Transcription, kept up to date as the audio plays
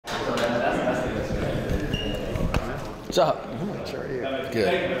What's up? How are you?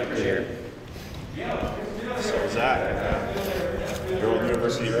 Good. So Zach, your old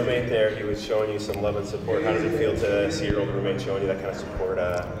university roommate there, he was showing you some love and support. How does it feel to see your old roommate showing you that kind of support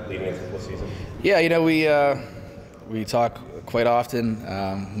leading into the season? Yeah, you know, we talk quite often,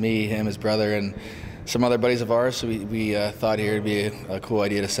 me, him, his brother, and some other buddies of ours. So we thought here it'd be a cool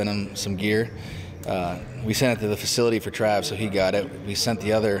idea to send him some gear. We sent it to the facility for Trav, so he got it. We sent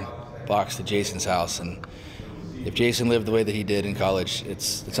the other box to Jason's house, and if Jason lived the way that he did in college,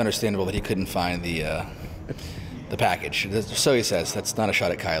 it's understandable that he couldn't find the package. So he says. That's not a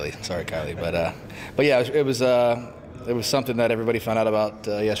shot at Kylie. Sorry, Kylie, but yeah, it was something that everybody found out about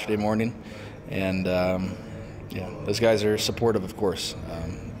yesterday morning, and yeah, those guys are supportive, of course.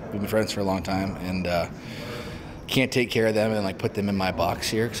 We've been friends for a long time, and can't take care of them and like put them in my box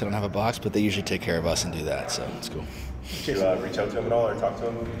here because I don't have a box, but they usually take care of us and do that, so it's cool. Did you reach out to him at all or talk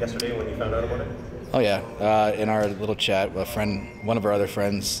to him yesterday when you found out about it? Oh yeah, in our little chat, one of our other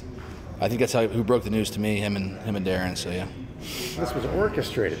friends, I think that's who broke the news to me, him and Darren. So yeah. This was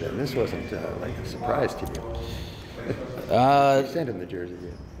orchestrated then. This wasn't like a surprise to you. Sent him the jersey. Yeah.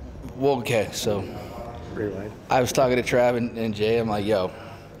 Well, okay, so Rewind. I was talking to Trav and Jay. I'm like, yo,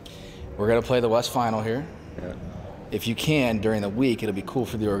 we're gonna play the West Final here. Yeah. If you can during the week, it'll be cool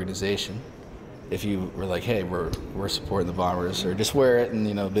for the organization. If you were like, hey, we're supporting the Bombers, or just wear it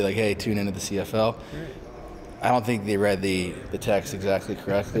and be like, hey, tune into the CFL. Right. I don't think they read the text exactly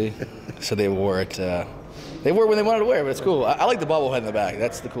correctly, so they wore it. They wore it when they wanted to wear it, but it's cool. I like the bobblehead in the back.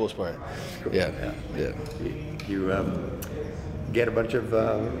 That's the coolest part. Cool. Yeah. You get a bunch of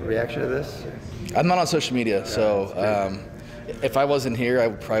reaction to this? I'm not on social media, so if I wasn't here, I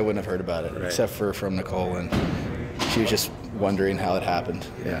probably wouldn't have heard about it, right. Except for from Nicole, and she was just wondering how it happened.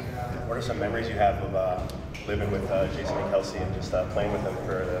 Yeah. What are some memories you have of living with Jason and Kelce and just playing with them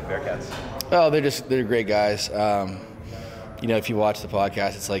for the Bearcats? Oh, they're great guys. If you watch the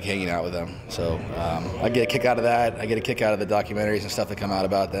podcast, it's like hanging out with them. So I get a kick out of that. I get a kick out of the documentaries and stuff that come out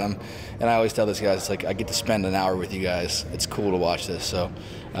about them. And I always tell these guys, it's like I get to spend an hour with you guys. It's cool to watch this. So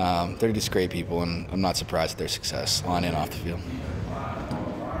they're just great people, and I'm not surprised at their success on and off the field.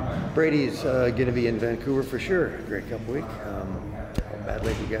 Brady's going to be in Vancouver for sure. Grey Cup week. How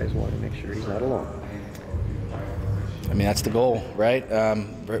badly do you guys want to make sure he's not alone? I mean, that's the goal, right?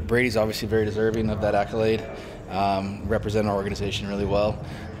 Brady's obviously very deserving of that accolade. Represent our organization really well.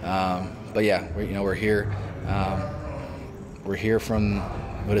 But yeah, we're here. We're here from,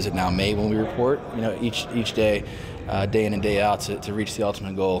 what is it now, May when we report. Each day, day in and day out to reach the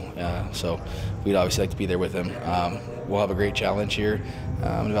ultimate goal. So we'd obviously like to be there with him. We'll have a great challenge here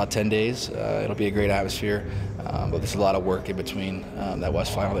in about 10 days. It'll be a great atmosphere, but there's a lot of work in between that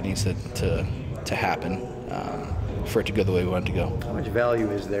West Final that needs to happen for it to go the way we want it to go. How much value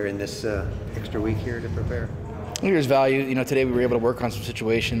is there in this extra week here to prepare? There's value. Today we were able to work on some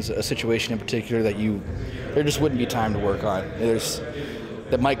situations, a situation in particular that there just wouldn't be time to work on.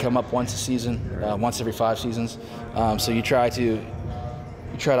 That might come up once a season, once every 5 seasons. So you try to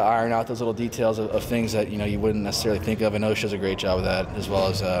iron out those little details of things that you wouldn't necessarily think of. And OSHA does a great job of that, as well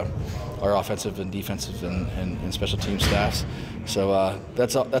as our offensive and defensive and special team staffs. So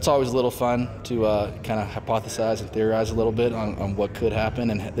that's always a little fun to kind of hypothesize and theorize a little bit on what could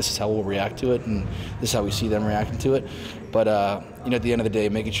happen, and this is how we'll react to it, and this is how we see them reacting to it. But at the end of the day,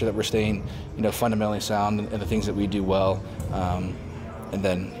 making sure that we're staying fundamentally sound in the things that we do well, and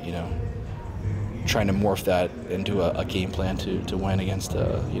then trying to morph that into a game plan to win against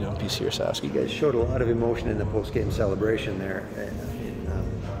BC or Sask. You guys showed a lot of emotion in the post-game celebration there in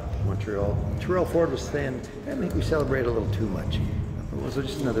Montreal. Terrell Ford was saying, I think we celebrate a little too much. Was it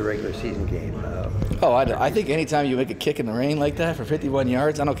just another regular season game? I think anytime you make a kick in the rain like that for 51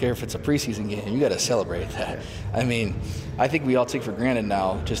 yards, I don't care if it's a preseason game, you got to celebrate that. I mean, I think we all take for granted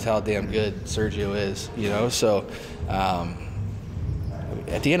now just how damn good Sergio is, So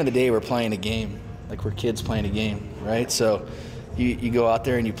at the end of the day, we're playing a game. Like we're kids playing a game, right? So you go out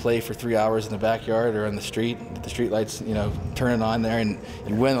there and you play for 3 hours in the backyard or on the street, with the street lights, turning on there, and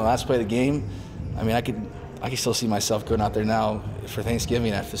you win the last play of the game. I mean, I can still see myself going out there now for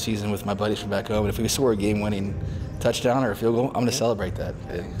Thanksgiving after the season with my buddies from back home. And if we score a game-winning touchdown or a field goal, I'm going to celebrate that.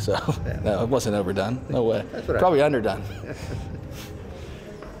 So no, it wasn't overdone. No way. Probably underdone.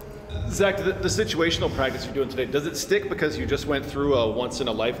 Zach, the situational practice you're doing today, does it stick because you just went through a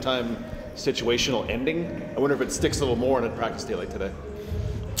once-in-a-lifetime situational ending? I wonder if it sticks a little more on a practice day like today.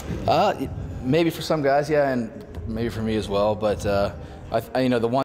 Maybe for some guys, yeah, and maybe for me as well. But the one